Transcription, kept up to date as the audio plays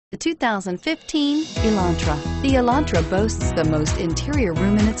The 2015 Elantra. The Elantra boasts the most interior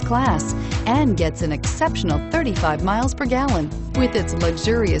room in its class and gets an exceptional 35 miles per gallon. With its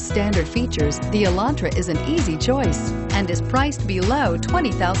luxurious standard features, the Elantra is an easy choice and is priced below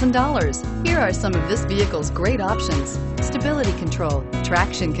 $20,000. Here are some of this vehicle's great options: stability control,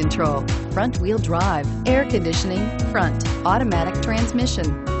 traction control, front wheel drive, air conditioning, front, automatic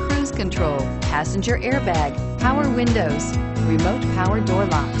transmission, cruise control, passenger airbag, power windows, remote power door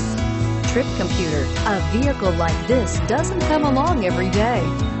locks, trip computer. A vehicle like this doesn't come along every day.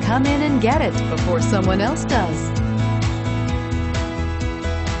 Come in and get it before someone else does.